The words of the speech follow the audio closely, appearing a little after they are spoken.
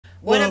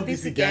What up,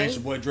 DC Gang? It's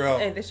your boy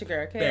DreadHawk. And this your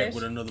girl, Cash. Back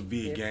with another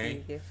vid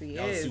gang. Yes, we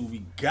Y'all is. see what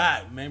we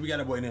got, man. We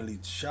got a boy NLE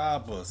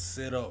Choppa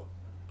set up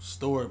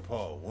story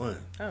part 1.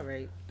 All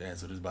right. Damn,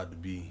 so this about to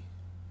be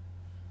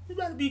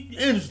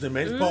interesting,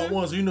 man. It's part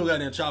 1, so you know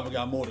goddamn Choppa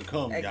got more to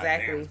come.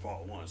 Exactly. Goddamn, it's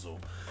part 1. So,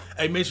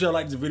 hey, make sure you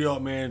like this video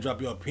up, man.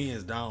 Drop your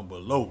opinions down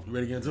below. You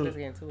ready to get into it? Let's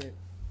get into it.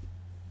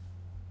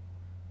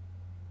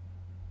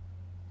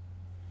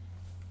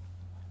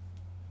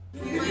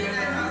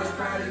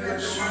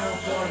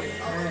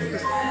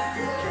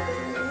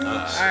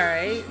 All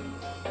right.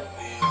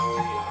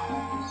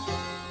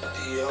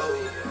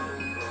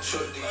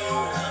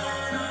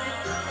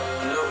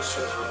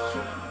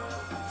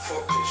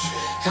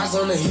 House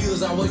on the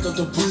hills, I wake up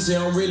the pussy,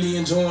 I'm really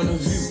enjoying the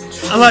view.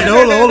 I like that.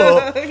 Hold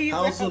on.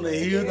 House on the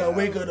hills, I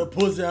wake up the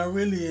pussy, I'm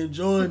really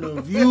enjoying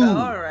the view.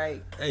 All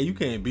right. Hey, you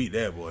can't beat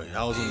that, boy.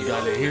 House on the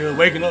goddamn hill,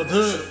 waking up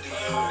to it.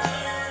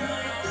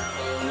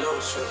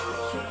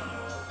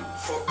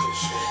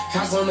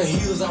 House on the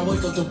hills, I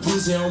wake up the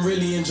pussy, I'm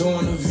really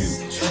enjoying the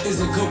view.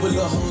 There's a couple of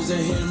hoes that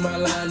hit my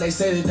line, they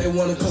say that they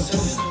wanna come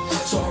through.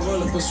 So I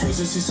roll up a switch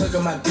and she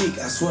sucking my dick.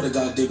 I swear to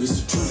God, that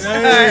is the truth.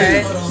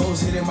 Hey. Other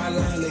hoes hitting my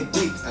line, they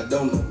dick. I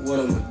don't know what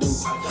I'm gonna do.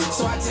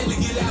 So I tell her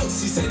get out.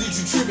 She said that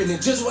you tripping,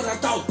 and just what I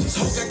thought. This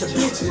hoe got the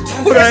bitch.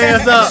 Put her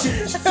ass up.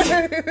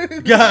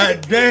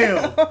 God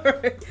damn.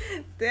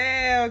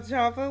 Damn,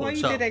 Choppa. Why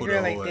you did that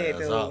girl like that,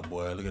 though?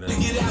 Boy, look at that.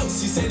 Get out.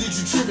 She said that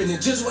you tripping,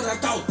 and just what I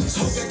thought. This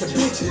hoe got the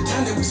bitch. The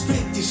time that we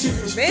spent this shit.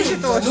 Man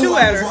should throw a shoe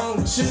at her.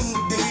 Shouldn't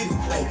did it.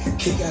 Like,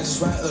 kick out just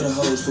right other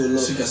hoes full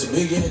up. She got some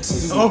big ass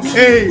titties.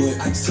 Okay.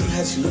 I can see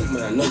how she look,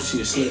 man. I know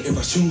she a slut. If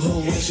I shoot her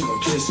away, she gon'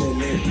 catch that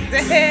nigga.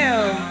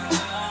 Damn.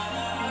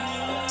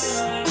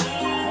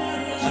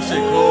 That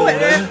shit cool, man.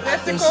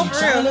 That's the cool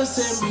for real.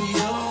 Send me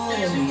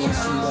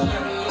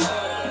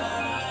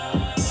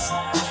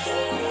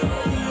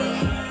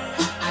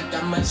I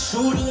got my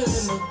shooter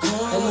in the car.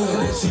 I'm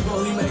looking at T-Bo,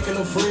 he making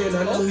a friend.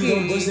 I know he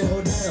gon' bust that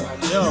hoe down.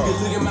 You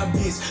can look at my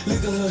bitch,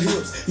 look at her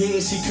hips. Yeah,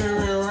 she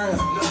curving around.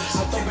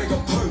 I throw back a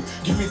perk.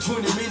 Give me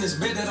 20 minutes,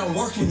 bet that I'm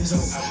working this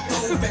hoe.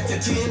 Throw back to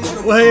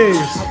 10. Wait. I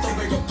throw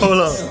back a perk. Hold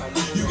up.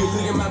 You can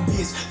look at my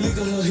bitch, look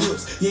at her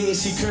hips. Yeah,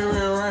 she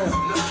curving around.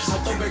 I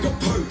throw back a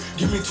perk.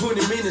 Give me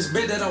 20 minutes,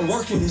 bet that I'm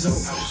working this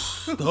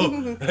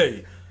hoe.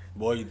 Hey,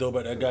 boy, you throw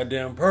back that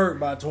goddamn perk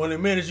by 20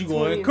 minutes, you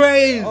going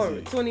crazy.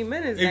 Oh, 20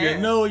 minutes, If man.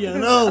 you know, you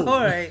know.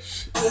 All right.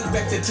 Go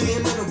back to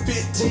 10, another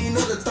 15,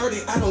 another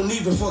 30, I don't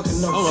even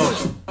fucking know.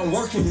 I'm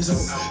working this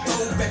hoe.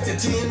 Go back to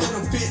 10,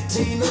 another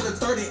 15, another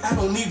 30, I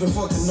don't even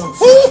fucking know.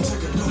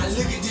 I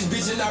look at this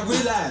bitch and I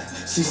realize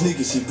she's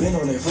nigga, she been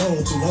on that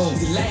phone too long.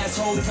 The last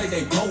whole play,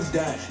 they both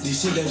died.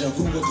 This shit deja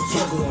vu, what the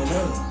fuck going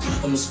on?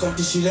 I'ma scope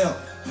this shit out.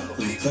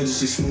 When you play this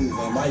shit smooth,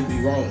 I might be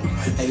wrong.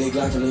 Hey, they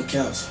Glock on the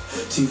couch.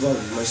 T-Vote,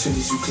 make sure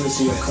that you clench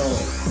in your car.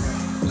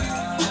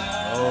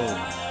 Oh.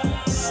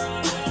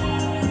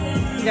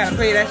 You gotta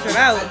play that shit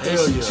out.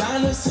 Hell yeah.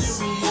 Tryna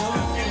send me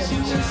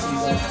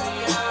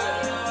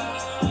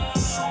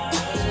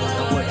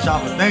That's what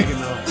Choppa thinking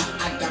of.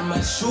 I got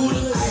my shooter,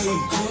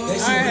 they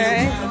see me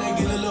around, they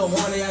get a little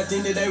horny, I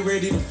think that they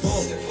ready to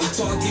fuck.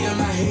 So I get in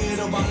my head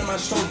up out of my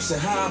strokes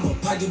and how I'm a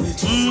pocket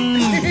bitch. You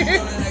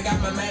know that I got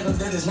my man,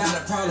 that is not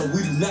a problem,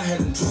 we do not have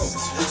them drugs.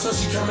 So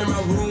she come in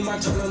my room, I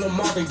turn on the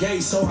Marvin Gaye,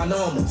 so I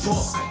know I'm a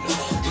fuck.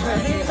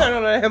 You turn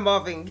on that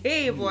Marvin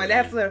Gaye, boy.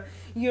 That's a,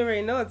 you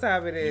already know what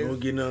time it You is. don't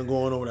get nothing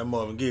going on with that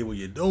Marvin Gaye, what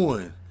you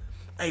doing.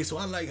 Hey, so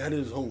I like how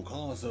this whole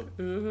concept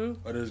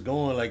of this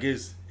going, like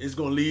it's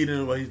gonna lead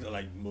in, but he's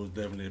like most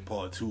definitely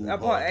part 2.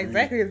 Part 3.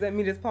 Exactly, that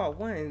means it's part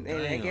 1. And I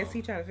Damn. guess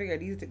he trying to figure out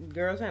these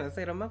girls trying to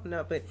set them up and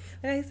up. But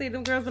like he said,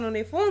 them girls been on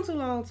their phone too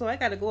long, so I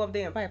got to go up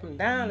there and pipe them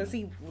down and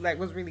see like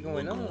what's really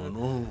going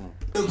on.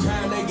 They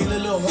get a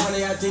little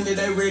horny, I think that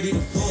they ready to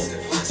fuck.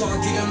 So I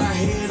get in my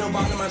head up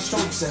out of my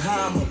strokes and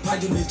how I'm a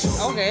pocket bitch.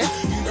 Okay.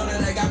 You know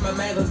that I got my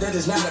man, that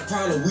is not a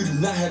problem, we do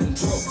not have them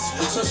drugs.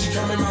 So she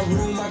come in my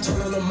room, I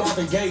turn on the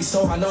Marvin Gaye,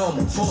 so I know I'm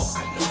a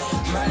fuck.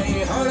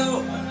 Man, hold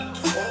up.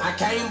 I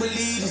can't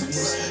believe this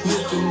bitch.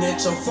 Looking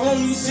at your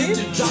phone, you see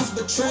the drops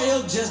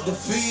betrayal just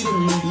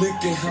defeating me.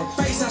 Look at her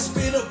face, I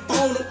spit up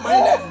on it.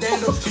 Man, I damn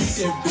to beat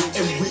that bitch.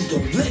 And we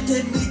gon' let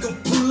that nigga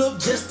pull up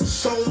just to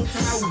show him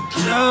how we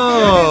get.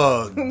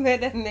 Dog.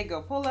 Let that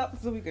nigga pull up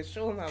so we can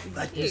show him how we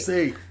Like get. you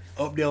say,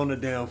 up there on the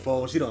damn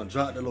phone, she done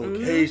dropped the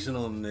location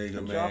on the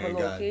nigga, Drop a man.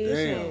 God damn.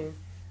 location.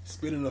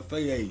 Spit in the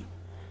face.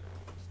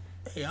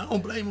 Hey, I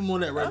don't blame him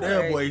on that right All there,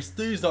 right. boy. He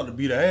still starting to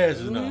beat her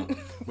asses now.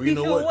 But you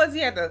know what? What's he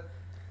had to,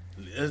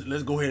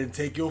 Let's go ahead and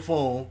take your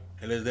phone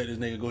and let's let this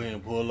nigga go ahead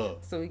and pull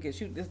up. so he can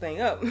shoot this thing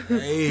up.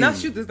 Hey. Not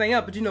shoot this thing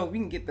up, but you know we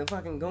can get the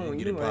fucking going.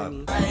 Get You it know what I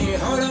mean? Hey,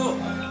 hold up.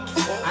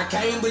 I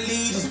can't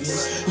believe this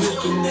bitch.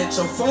 Looking at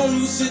your phone,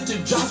 you sit the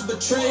drops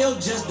betrayal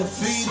just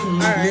defeating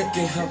me. Right. Look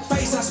at her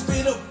face, I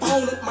spit up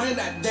on it. Man,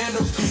 I damn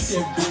to beat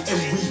that bitch. And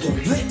we gon'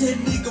 let that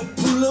nigga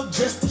pull up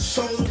just to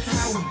show him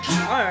how we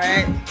get. All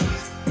right.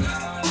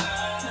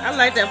 I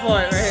like that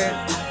part right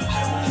here.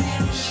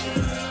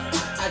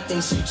 I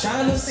think she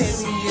tryna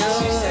set me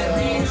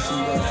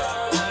up.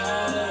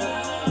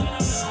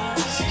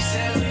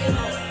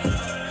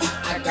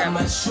 I'm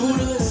a shooter in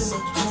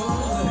the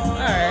car.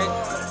 Alright.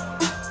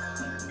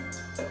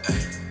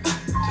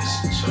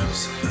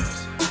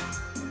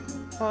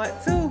 Part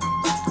 2.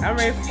 I'm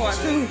ready for part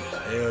 2.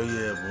 Hell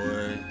yeah,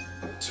 boy.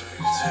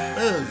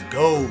 Let's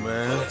go,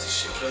 man.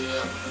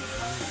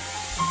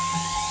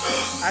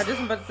 I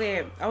just about to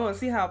say, I want to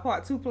see how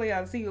part 2 play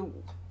out, see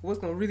what's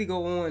going to really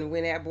go on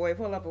when that boy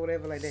pull up or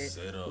whatever like that.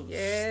 Set up.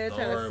 Yeah,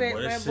 Story, trying to set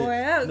boy. that boy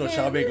up. You know,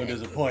 Chop ain't gonna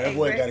disappoint. That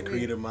boy got a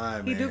creative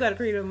mind, man. He do got a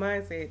creative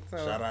mindset. So.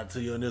 Shout out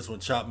to you on this one,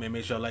 Chop, man.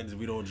 Make sure you like this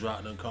video,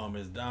 drop them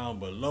comments down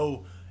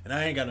below. And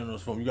I ain't got nothing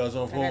else for him. You guys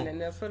on phone? I got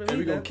nothing else for the And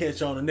we gonna catch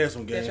you on the next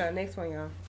one, guys. Catch y'all next one, y'all.